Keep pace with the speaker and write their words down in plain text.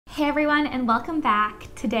Hey everyone, and welcome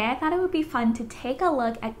back. Today I thought it would be fun to take a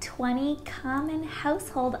look at 20 common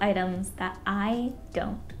household items that I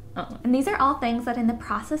don't own. And these are all things that in the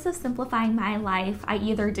process of simplifying my life, I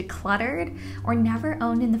either decluttered or never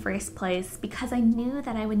owned in the first place because I knew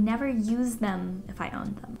that I would never use them if I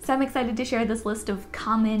owned them. So I'm excited to share this list of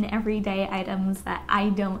common everyday items that I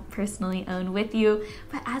don't personally own with you.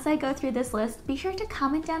 But as I go through this list, be sure to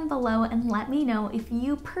comment down below and let me know if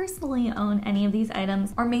you personally own any of these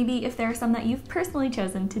items, or maybe if there are some that you've personally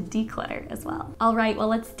chosen to declutter as well. All right, well,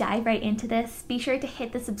 let's dive right into this. Be sure to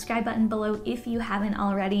hit the subscribe button below if you haven't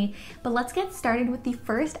already. But let's get started with the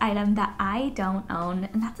first item that I don't own,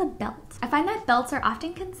 and that's a belt. I find that belts are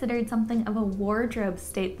often considered something of a wardrobe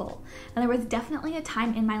staple, and there was definitely a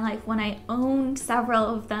time in my life when I owned several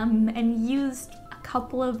of them and used a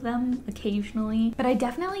couple of them occasionally, but I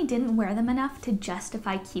definitely didn't wear them enough to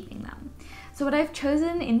justify keeping them. So what I've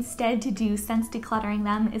chosen instead to do since decluttering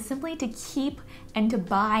them is simply to keep and to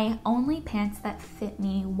buy only pants that fit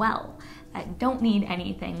me well, that don't need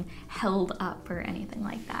anything held up or anything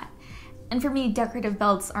like that. And for me, decorative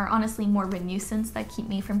belts are honestly more of a nuisance that keep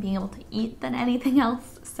me from being able to eat than anything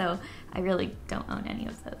else, so I really don't own any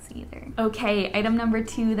of those either. Okay, item number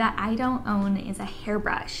 2 that I don't own is a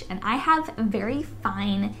hairbrush, and I have very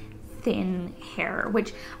fine, thin hair,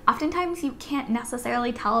 which oftentimes you can't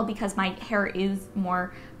necessarily tell because my hair is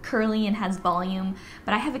more curly and has volume,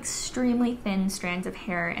 but I have extremely thin strands of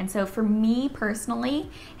hair, and so for me personally,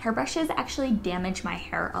 hairbrushes actually damage my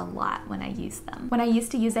hair a lot when I use them. When I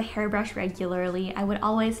used to use a hairbrush regularly, I would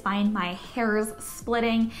always find my hairs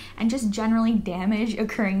splitting and just generally damage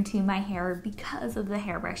occurring to my hair because of the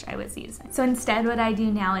hairbrush I was using. So instead what I do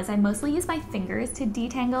now is I mostly use my fingers to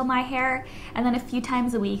detangle my hair, and then a few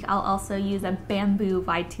times a week I'll also use a bamboo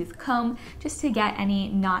wide tooth comb just to get any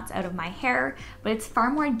knots out of my hair, but it's far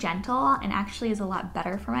more gentle and actually is a lot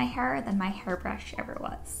better for my hair than my hairbrush ever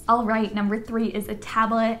was. All right, number 3 is a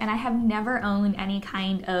tablet, and I have never owned any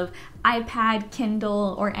kind of iPad,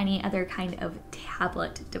 Kindle, or any other kind of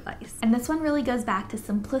tablet device. And this one really goes back to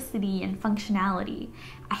simplicity and functionality.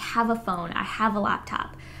 I have a phone, I have a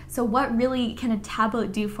laptop. So what really can a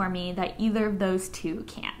tablet do for me that either of those two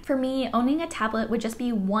can't? For me, owning a tablet would just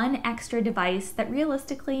be one extra device that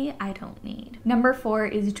realistically I don't need. Number 4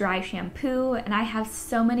 is dry shampoo, and I have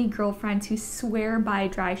so many girlfriends who swear by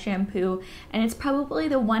dry shampoo, and it's probably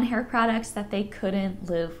the one hair product that they couldn't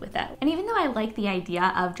live without. And even though I like the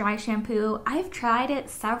idea of dry shampoo, I've tried it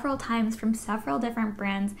several times from several different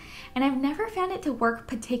brands, and I've never found it to work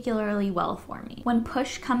particularly well for me. When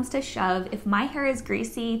push comes to shove, if my hair is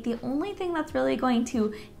greasy, the only thing that's really going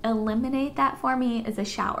to eliminate that for me is a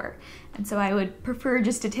shower. And so I would prefer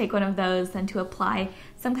just to take one of those than to apply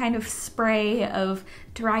some kind of spray of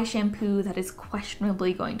dry shampoo that is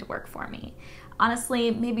questionably going to work for me. Honestly,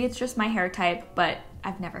 maybe it's just my hair type, but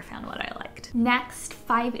I've never found what I liked. Next,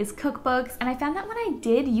 5 is cookbooks, and I found that when I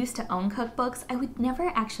did used to own cookbooks, I would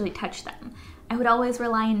never actually touch them. I would always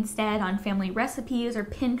rely instead on family recipes or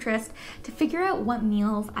Pinterest to figure out what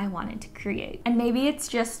meals I wanted to create. And maybe it's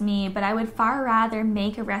just me, but I would far rather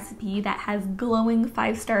make a recipe that has glowing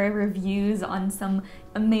 5-star reviews on some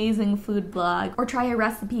amazing food blog, or try a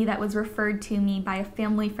recipe that was referred to me by a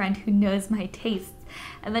family friend who knows my tastes,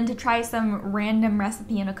 and then to try some random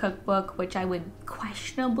recipe in a cookbook which I would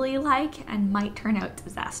questionably like and might turn out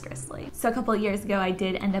disastrously. So a couple of years ago I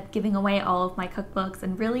did end up giving away all of my cookbooks,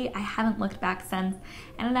 and really I haven't looked back since,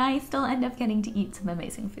 and I still end up getting to eat some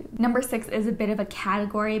amazing food. Number 6 is a bit of a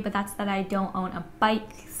category, but that's that I don't own a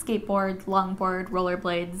bike, skateboard, longboard,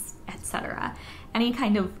 rollerblades, etc. Any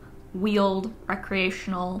kind of wheeled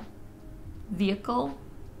recreational vehicle.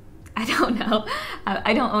 I don't know.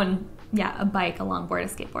 I don't own a bike, a longboard, a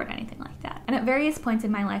skateboard, anything like that. And at various points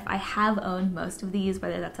in my life, I have owned most of these,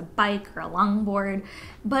 whether that's a bike or a longboard.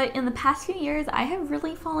 But in the past few years, I have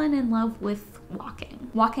really fallen in love with walking.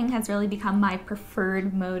 Walking has really become my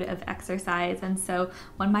preferred mode of exercise, and so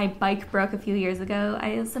when my bike broke a few years ago,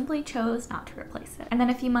 I simply chose not to replace it. And then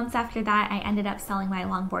a few months after that, I ended up selling my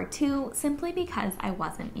longboard too, simply because I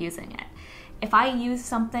wasn't using it. If I use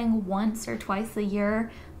something once or twice a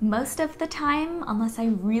year, most of the time, unless I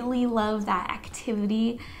really love that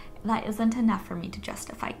activity, that isn't enough for me to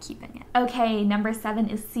justify keeping it. Okay, number 7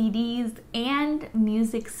 is CDs and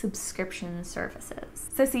music subscription services.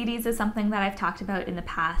 So CDs is something that I've talked about in the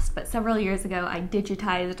past, but several years ago I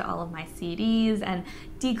digitized all of my CDs and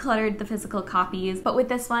decluttered the physical copies, but with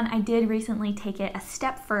this one, I did recently take it a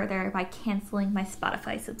step further by canceling my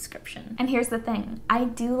Spotify subscription. And here's the thing, I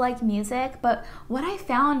do like music, but what I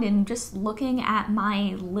found in just looking at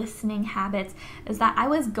my listening habits is that I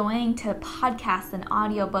was going to podcasts and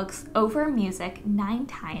audiobooks over music 9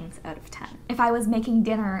 times out of 10. If I was making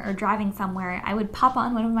dinner or driving somewhere, I would pop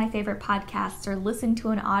on one of my favorite podcasts or listen to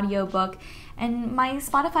an audiobook, and my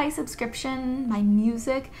Spotify subscription, my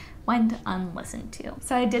music, went unlistened to.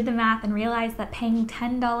 So I did the math and realized that paying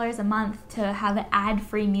 $10 a month to have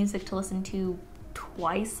ad-free music to listen to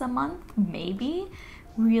twice a month, maybe,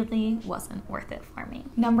 really wasn't worth it for me.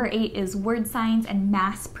 Number 8 is word signs and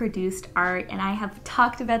mass-produced art, and I have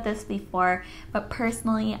talked about this before, but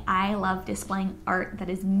personally, I love displaying art that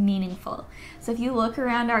is meaningful. So if you look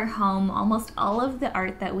around our home, almost all of the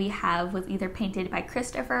art that we have was either painted by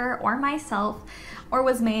Christopher or myself, or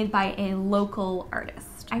was made by a local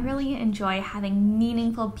artist. I really enjoy having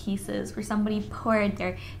meaningful pieces where somebody poured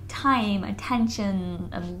their time, attention,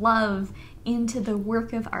 and love into the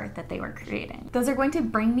work of art that they were creating. Those are going to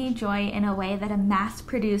bring me joy in a way that a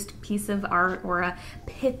mass-produced piece of art or a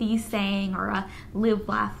pithy saying or a live,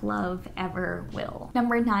 laugh, love ever will.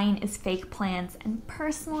 Number 9 is fake plants, and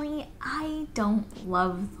personally, I don't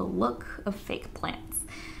love the look of fake plants.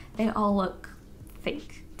 They all look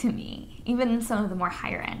fake to me, even some of the more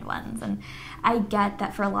higher end ones. And I get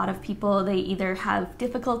that for a lot of people, they either have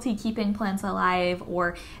difficulty keeping plants alive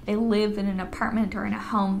or they live in an apartment or in a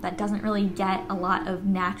home that doesn't really get a lot of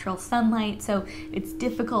natural sunlight, so it's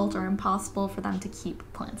difficult or impossible for them to keep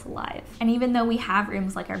plants alive. And even though we have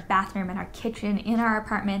rooms like our bathroom and our kitchen in our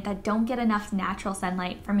apartment that don't get enough natural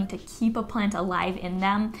sunlight for me to keep a plant alive in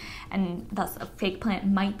them, and thus a fake plant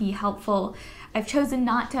might be helpful, I've chosen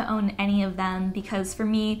not to own any of them because for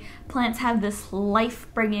me, plants have this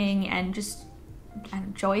life-bringing and just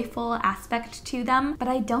joyful aspect to them, but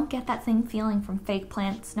I don't get that same feeling from fake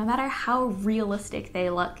plants, no matter how realistic they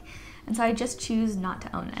look. And so I just choose not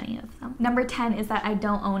to own any of them. Number 10 is that I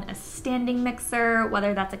don't own a standing mixer,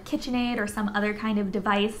 whether that's a KitchenAid or some other kind of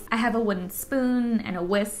device. I have a wooden spoon and a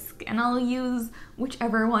whisk, and I'll use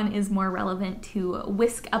whichever one is more relevant to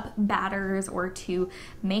whisk up batters or to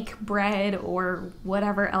make bread or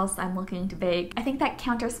whatever else I'm looking to bake. I think that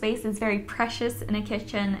counter space is very precious in a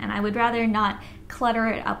kitchen, and I would rather not clutter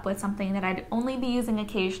it up with something that I'd only be using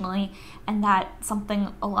occasionally, and that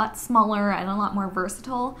something a lot smaller and a lot more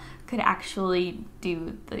versatile could actually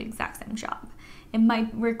do the exact same job. It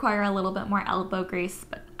might require a little bit more elbow grease,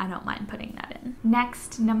 but I don't mind putting that in.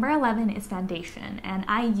 Next, number 11 is foundation, and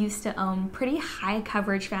I used to own pretty high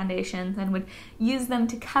coverage foundations and would use them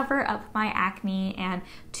to cover up my acne and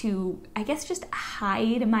to, I guess, just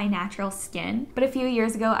hide my natural skin. But a few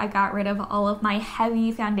years ago, I got rid of all of my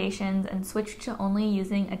heavy foundations and switched to only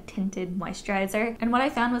using a tinted moisturizer. And what I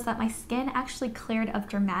found was that my skin actually cleared up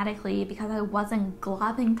dramatically because I wasn't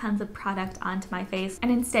globbing tons of product onto my face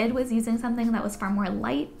and instead was using something that was far more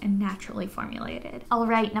light and naturally formulated. All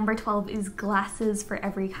right, number 12 is glasses for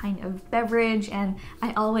every kind of beverage, and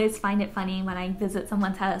I always find it funny when I visit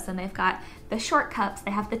someone's house and they've got the short cups,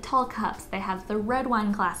 they have the tall cups, they have the red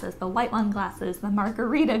wine glasses, the white wine glasses, the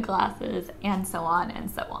margarita glasses, and so on and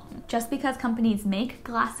so on. Just because companies make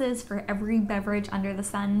glasses for every beverage under the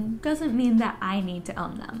sun doesn't mean that I need to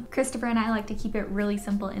own them. Christopher and I like to keep it really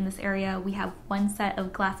simple in this area. We have one set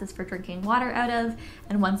of glasses for drinking water out of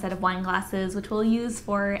and one set of wine glasses, which we'll use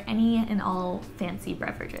for any and all fancy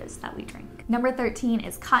beverages that we drink. Number 13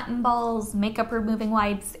 is cotton balls, makeup removing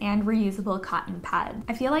wipes, and reusable cotton pad.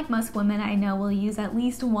 I feel like most women I know will use at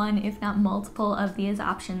least one, if not multiple, of these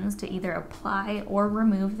options to either apply or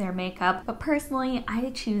remove their makeup, but personally, I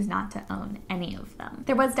choose not to own any of them.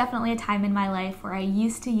 There was definitely a time in my life where I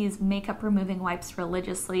used to use makeup removing wipes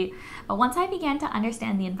religiously, but once I began to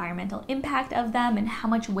understand the environmental impact of them and how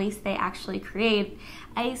much waste they actually create,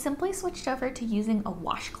 I simply switched over to using a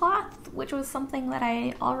washcloth, which was something that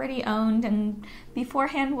I already owned and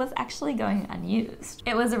beforehand was actually going unused.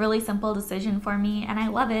 It was a really simple decision for me, and I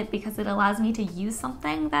love it because it allows me to use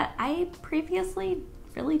something that I previously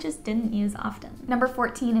really just didn't use often. Number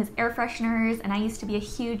 14 is air fresheners, and I used to be a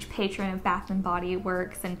huge patron of Bath & Body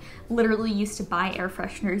Works and literally used to buy air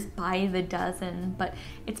fresheners by the dozen, but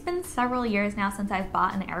it's been several years now since I've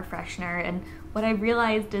bought an air freshener, and what I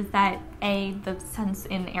realized is that the scents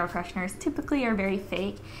in air fresheners typically are very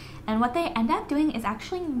fake, and what they end up doing is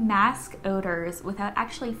actually mask odors without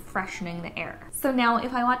actually freshening the air. So now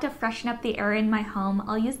if I want to freshen up the air in my home,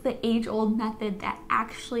 I'll use the age-old method that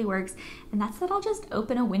actually works, and that's that I'll just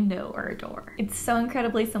open a window or a door. It's so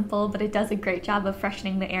incredibly simple, but it does a great job of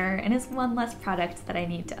freshening the air and is one less product that I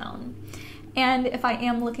need to own. And if I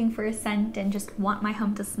am looking for a scent and just want my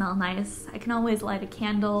home to smell nice, I can always light a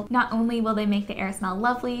candle. Not only will they make the air smell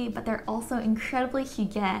lovely, but they're also incredibly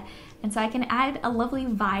hygienic, and so I can add a lovely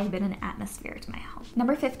vibe and an atmosphere to my home.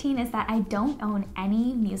 Number 15 is that I don't own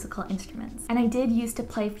any musical instruments. And I did used to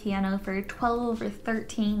play piano for 12 or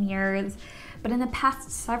 13 years, but in the past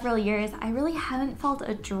several years, I really haven't felt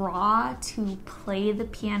a draw to play the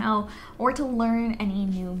piano or to learn any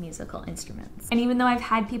new musical instruments. And even though I've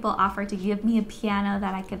had people offer to give me a piano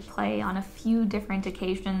that I could play on a few different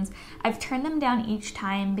occasions, I've turned them down each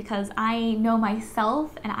time because I know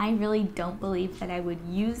myself and I really don't believe that I would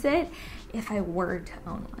use it if I were to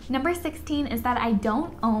own one. Number 16 is that I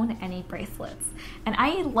don't own any bracelets. And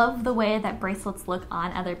I love the way that bracelets look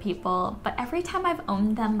on other people, but every time I've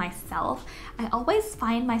owned them myself, I always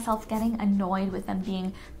find myself getting annoyed with them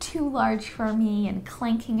being too large for me and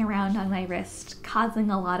clanking around on my wrist, causing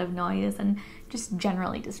a lot of noise and just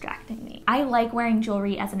generally distracting me. I like wearing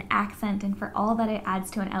jewelry as an accent and for all that it adds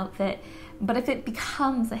to an outfit, but if it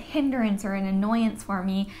becomes a hindrance or an annoyance for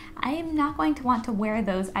me, I am not going to want to wear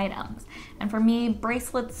those items. And for me,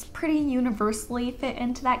 bracelets pretty universally fit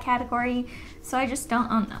into that category, so I just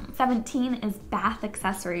don't own them. 17 is bath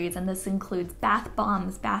accessories, and this includes bath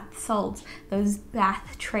bombs, bath salts, those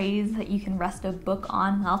bath trays that you can rest a book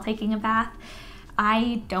on while taking a bath.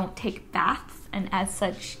 I don't take baths, and as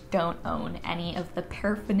such, don't own any of the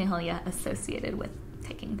paraphernalia associated with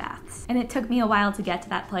taking baths. And it took me a while to get to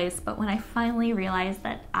that place, but when I finally realized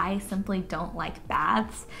that I simply don't like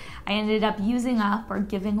baths, I ended up using up or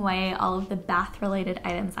giving away all of the bath-related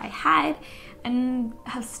items I had and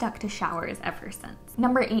have stuck to showers ever since.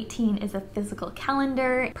 Number 18 is a physical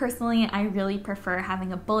calendar. Personally, I really prefer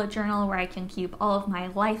having a bullet journal where I can keep all of my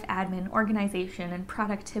life admin, organization, and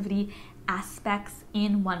productivity aspects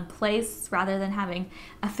in one place rather than having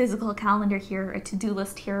a physical calendar here, a to-do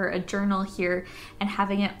list here, a journal here, and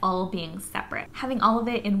having it all being separate. Having all of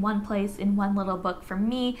it in one place in one little book for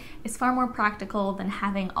me is far more practical than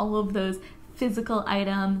having all of those physical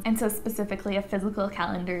items, and so specifically a physical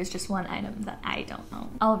calendar is just one item that I don't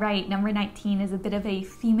own. All right, number 19 is a bit of a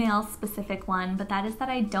female specific one, but that is that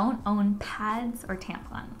I don't own pads or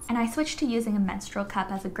tampons. And I switched to using a menstrual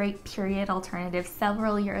cup as a great period alternative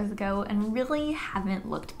several years ago and really haven't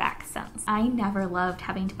looked back since. I never loved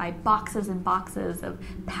having to buy boxes and boxes of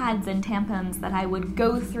pads and tampons that I would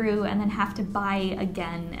go through and then have to buy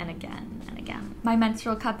again and again and again. My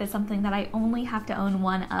menstrual cup is something that I only have to own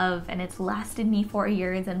one of, and it's lasted me 4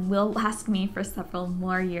 years and will last me for several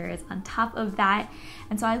more years on top of that.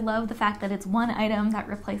 And so I love the fact that it's one item that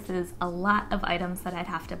replaces a lot of items that I'd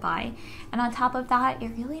have to buy. And on top of that,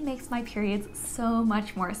 it really makes my periods so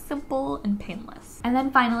much more simple and painless. And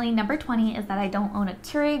then finally, number 20 is that I don't own a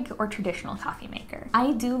Keurig or traditional coffee maker.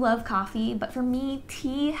 I do love coffee, but for me,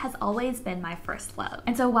 tea has always been my first love.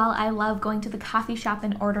 And so while I love going to the coffee shop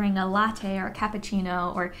and ordering a latte or a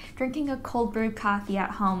cappuccino or drinking a cold brew coffee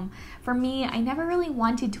at home, for me, I never really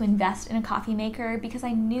wanted to invest in a coffee maker because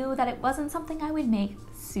I knew that it wasn't something I would make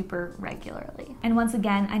super regularly. And once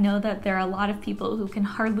again, I know that there are a lot of people who can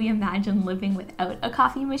hardly imagine living without a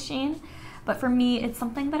coffee machine, but for me, it's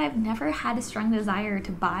something that I've never had a strong desire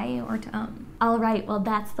to buy or to own. All right, well,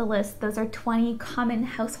 that's the list. Those are 20 common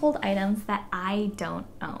household items that I don't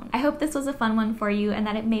own. I hope this was a fun one for you and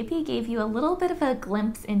that it maybe gave you a little bit of a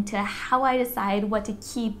glimpse into how I decide what to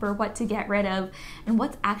keep or what to get rid of and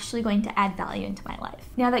what's actually going to add value into my life.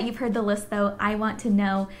 Now that you've heard the list though, I want to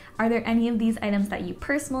know, are there any of these items that you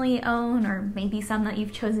personally own, or maybe some that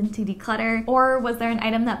you've chosen to declutter? Or was there an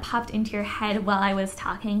item that popped into your head while I was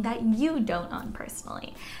talking that you don't own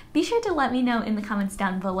personally? Be sure to let me know in the comments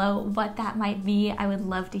down below what that might be. I would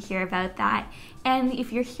love to hear about that. And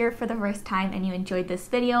if you're here for the first time and you enjoyed this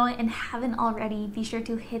video and haven't already, be sure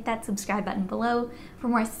to hit that subscribe button below for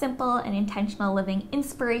more simple and intentional living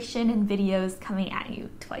inspiration and videos coming at you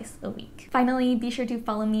twice a week. Finally, be sure to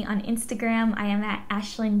follow me on Instagram. I am at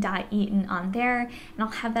ashlynne.eaton on there, and I'll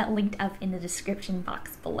have that linked up in the description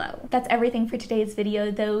box below. That's everything for today's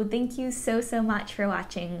video though. Thank you so much for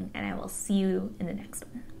watching, and I will see you in the next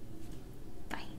one.